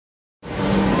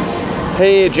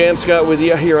Hey, Jann Scott with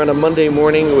you here on a Monday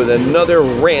morning with another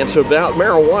rant about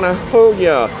marijuana. Oh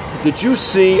yeah, did you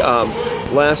see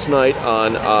last night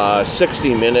on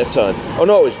 60 Minutes on, oh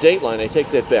no, it was Dateline, I take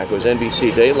that back, it was NBC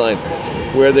Dateline,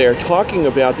 where they're talking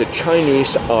about the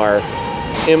Chinese are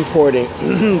importing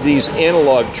these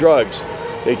analog drugs.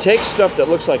 They take stuff that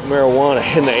looks like marijuana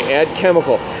and they add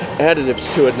chemical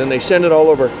additives to it, and then they send it all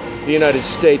over the United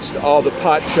States to all the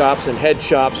pot shops and head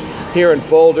shops here in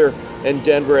Boulder and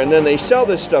Denver, and then they sell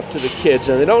this stuff to the kids,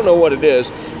 and they don't know what it is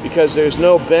because there's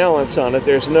no balance on it,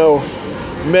 there's no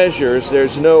measures,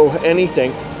 there's no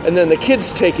anything, and then the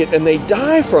kids take it and they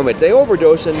die from it. They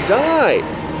overdose and die.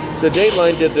 So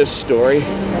Dateline did this story,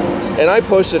 and I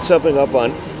posted something up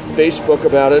on Facebook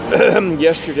about it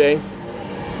yesterday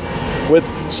with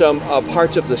some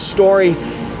parts of the story,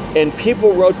 and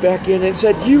people wrote back in and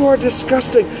said, "You are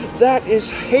disgusting, that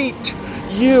is hate,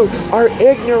 you are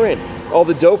ignorant." All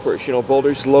the dopers, you know,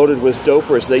 Boulder's loaded with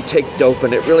dopers. They take dope,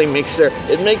 and it really makes their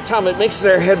it makes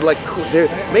their head like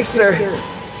makes their. I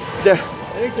think they're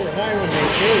high when they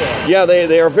say that. Yeah,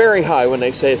 they are very high when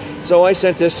they say it. So I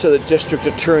sent this to the district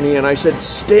attorney, and I said,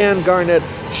 "Stan Garnett,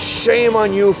 shame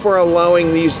on you for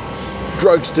allowing these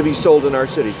drugs to be sold in our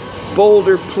city.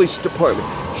 Boulder Police Department,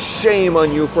 shame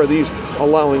on you for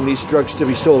allowing these drugs to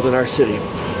be sold in our city.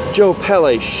 Joe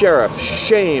Pele, Sheriff,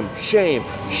 shame, shame,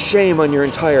 shame on your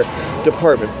entire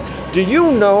department." Do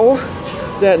you know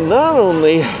that not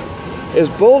only is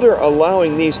Boulder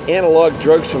allowing these analog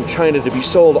drugs from China to be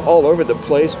sold all over the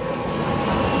place,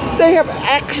 they have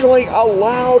actually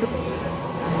allowed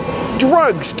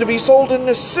drugs to be sold in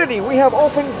the city. We have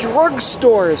open drug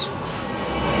stores.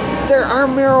 There are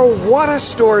marijuana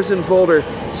stores in Boulder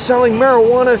selling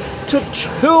marijuana to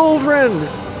children.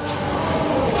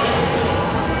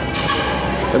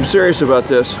 I'm serious about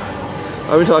this.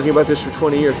 I've been talking about this for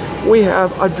 20 years. We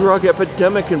have a drug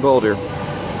epidemic in Boulder.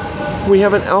 We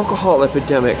have an alcohol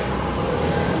epidemic.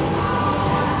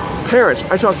 Parents,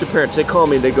 I talk to parents, they call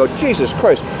me and they go, "Jesus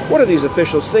Christ, what are these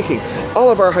officials thinking?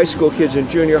 All of our high school kids and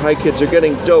junior high kids are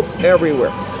getting dope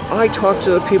everywhere." I talk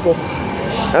to the people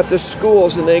at the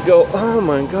schools and they go, "Oh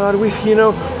my God,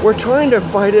 we're trying to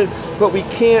fight it, but we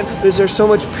can't because there's so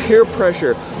much peer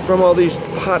pressure from all these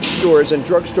pot stores and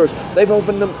drug stores. They've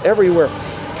opened them everywhere."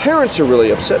 Parents are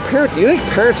really upset. You think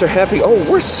parents are happy? "Oh,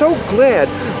 we're so glad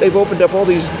they've opened up all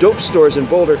these dope stores in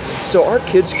Boulder so our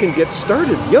kids can get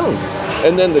started young."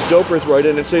 And then the dopers write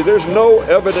in and say, "There's no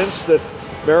evidence that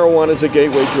marijuana is a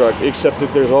gateway drug, except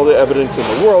that there's all the evidence in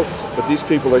the world, but these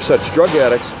people are such drug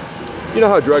addicts." You know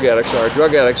how drug addicts are.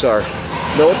 Drug addicts are,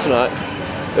 "No, it's not.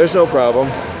 There's no problem.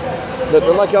 They're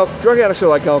like drug addicts are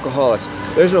like alcoholics.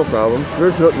 There's no problem.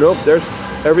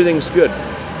 Everything's good,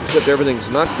 except everything's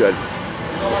not good."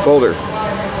 Boulder,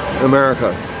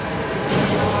 America.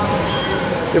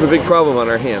 We have a big problem on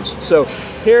our hands. So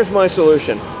here's my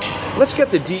solution. Let's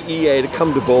get the DEA to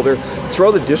come to Boulder,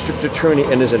 throw the district attorney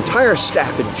and his entire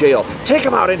staff in jail. Take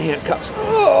them out in handcuffs.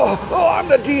 Oh, I'm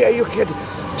the DA, you kid.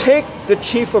 Take the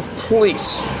chief of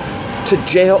police to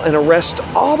jail and arrest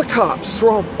all the cops.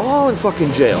 Throw them all in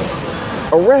fucking jail.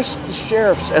 Arrest the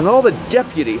sheriffs and all the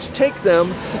deputies. Take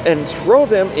them and throw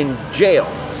them in jail.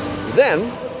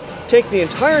 Then take the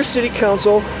entire city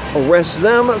council, arrest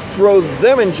them, throw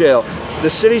them in jail. The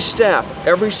city staff,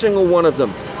 every single one of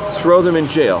them, throw them in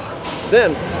jail.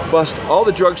 Then bust all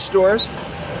the drug stores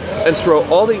and throw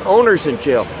all the owners in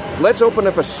jail. Let's open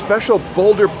up a special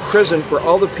Boulder prison for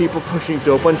all the people pushing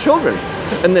dope on children.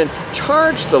 And then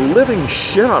charge the living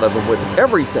shit out of them with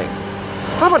everything.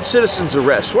 How about citizen's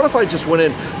arrest? What if I just went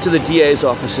in to the DA's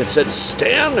office and said,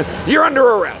 "Stan, you're under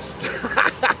arrest."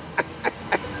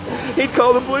 He'd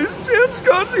call the police. "Jann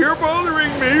Scott's here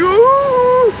bothering me."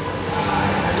 Ooh.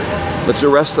 Let's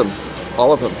arrest them.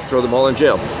 All of them. Throw them all in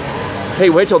jail. Hey,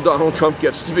 wait till Donald Trump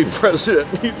gets to be president.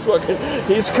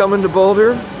 He's coming to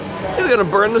Boulder. He's gonna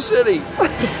burn the city.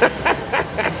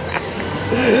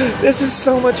 This is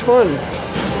so much fun.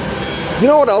 You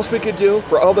know what else we could do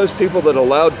for all those people that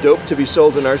allowed dope to be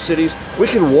sold in our cities? We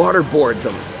could waterboard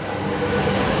them.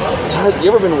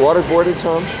 You ever been waterboarded,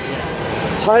 Tom?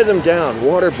 Tie them down,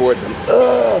 waterboard them.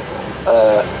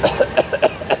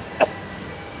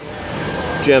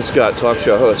 Jann Scott, talk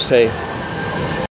show host. Hey.